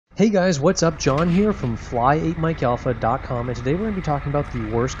Hey guys, what's up? John here from Fly8MikeAlpha.com, and today we're going to be talking about the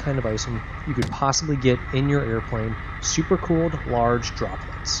worst kind of icing you could possibly get in your airplane, supercooled large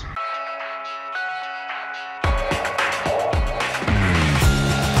droplets.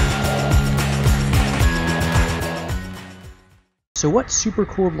 So what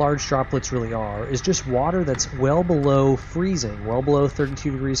supercooled large droplets really are is just water that's well below freezing, well below 32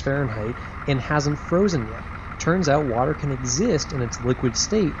 degrees Fahrenheit, and hasn't frozen yet. Turns out water can exist in its liquid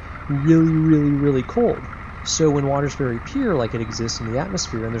state really cold. So when water's very pure, like it exists in the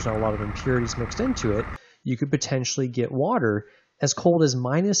atmosphere, and there's not a lot of impurities mixed into it, you could potentially get water as cold as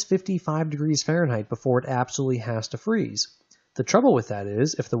minus 55 degrees Fahrenheit before it absolutely has to freeze. The trouble with that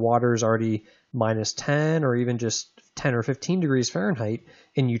is, if the water is already minus 10 or even just 10 or 15 degrees Fahrenheit,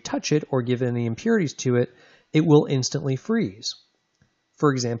 and you touch it or give any impurities to it, it will instantly freeze.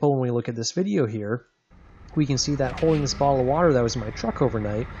 For example, when we look at this video here, we can see that holding this bottle of water that was in my truck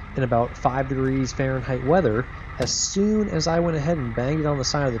overnight in about 5 degrees Fahrenheit weather, as soon as I went ahead and banged it on the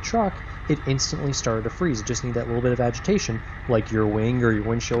side of the truck, it instantly started to freeze. It just needed that little bit of agitation, like your wing or your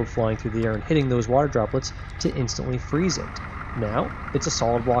windshield flying through the air and hitting those water droplets to instantly freeze it. Now, it's a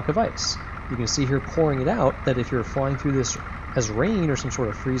solid block of ice. You can see here pouring it out that if you're flying through this as rain or some sort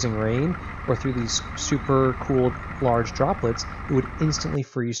of freezing rain or through these super cooled large droplets, it would instantly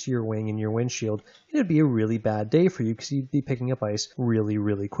freeze to your wing and your windshield. It would be a really bad day for you because you'd be picking up ice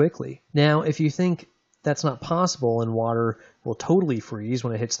really quickly. Now, if you think that's not possible and water will totally freeze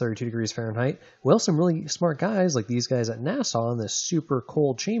when it hits 32 degrees Fahrenheit, well, some really smart guys like these guys at NASA in this super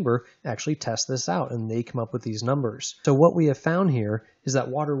cold chamber actually test this out, and they come up with these numbers. So what we have found here is that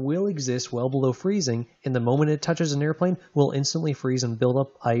water will exist well below freezing, and the moment it touches an airplane will instantly freeze and build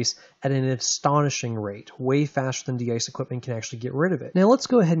up ice at an astonishing rate, way faster than de-ice equipment can actually get rid of it. Now let's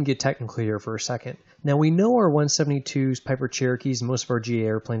go ahead and get technical here for a second. Now we know our 172s, Piper Cherokees, and most of our GA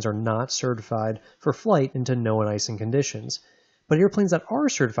airplanes are not certified for flight into known icing conditions. But airplanes that are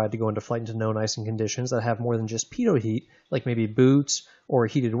certified to go into flight into known icing conditions that have more than just pitot heat, like maybe boots or a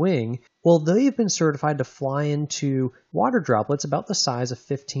heated wing, well, they've been certified to fly into water droplets about the size of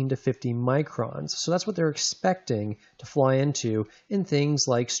 15 to 50 microns. So that's what they're expecting to fly into in things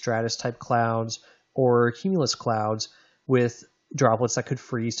like stratus-type clouds or cumulus clouds with droplets that could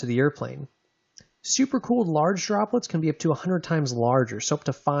freeze to the airplane. Supercooled large droplets can be up to 100 times larger, so up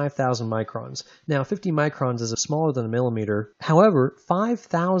to 5,000 microns. Now, 50 microns is smaller than a millimeter. However,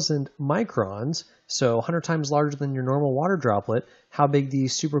 5,000 microns, so 100 times larger than your normal water droplet, how big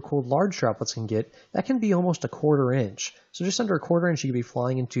these supercooled large droplets can get, that can be almost a quarter inch. So just under a quarter inch, you could be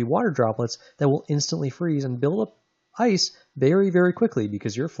flying into water droplets that will instantly freeze and build up ice very quickly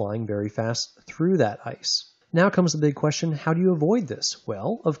because you're flying very fast through that ice. Now comes the big question, how do you avoid this?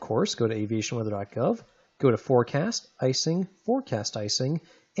 Well, of course, go to aviationweather.gov, go to Forecast, Icing, Forecast Icing,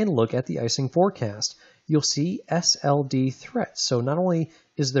 and look at the icing forecast. You'll see SLD threats. So not only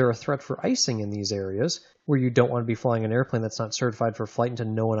is there a threat for icing in these areas, where you don't want to be flying an airplane that's not certified for flight into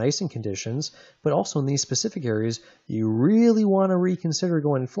known icing conditions, but also in these specific areas, you really want to reconsider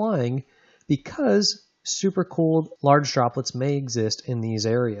going flying because supercooled large droplets may exist in these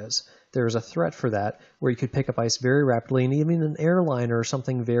areas. There's a threat for that where you could pick up ice very rapidly, and even an airliner or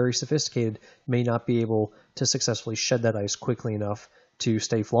something very sophisticated may not be able to successfully shed that ice quickly enough to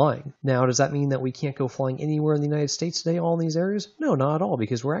stay flying. Now, does that mean that we can't go flying anywhere in the United States today, all in these areas? No, not at all,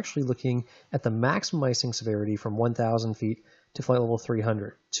 because we're actually looking at the maximum icing severity from 1,000 feet to flight level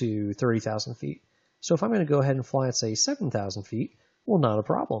 300 to 30,000 feet. So if I'm going to go ahead and fly at, say, 7,000 feet, well, not a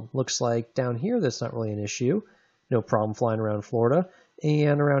problem. Looks like down here that's not really an issue. No problem flying around Florida.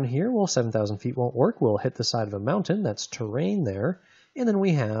 And around here, well, 7,000 feet won't work. We'll hit the side of a mountain. That's terrain there. And then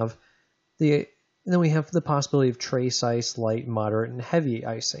we have the possibility of trace ice, light, moderate, and heavy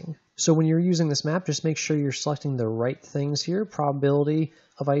icing. So when you're using this map, just make sure you're selecting the right things here, probability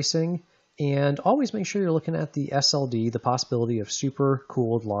of icing, and always make sure you're looking at the SLD, the possibility of super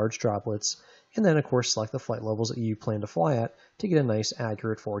cooled large droplets, and then of course select the flight levels that you plan to fly at to get a nice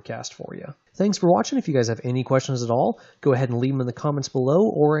accurate forecast for you. Thanks for watching. If you guys have any questions at all, go ahead and leave them in the comments below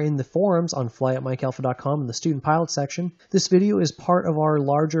or in the forums on fly@mikealpha.com in the student pilot section. This video is part of our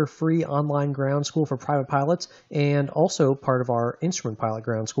larger free online ground school for private pilots and also part of our instrument pilot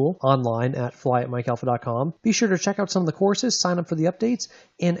ground school online at fly@mikealpha.com. Be sure to check out some of the courses, sign up for the updates,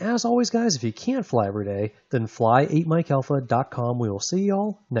 and as always guys, if you can't fly every day, then fly8mikealpha.com. We will see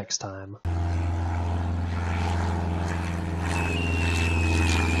y'all next time.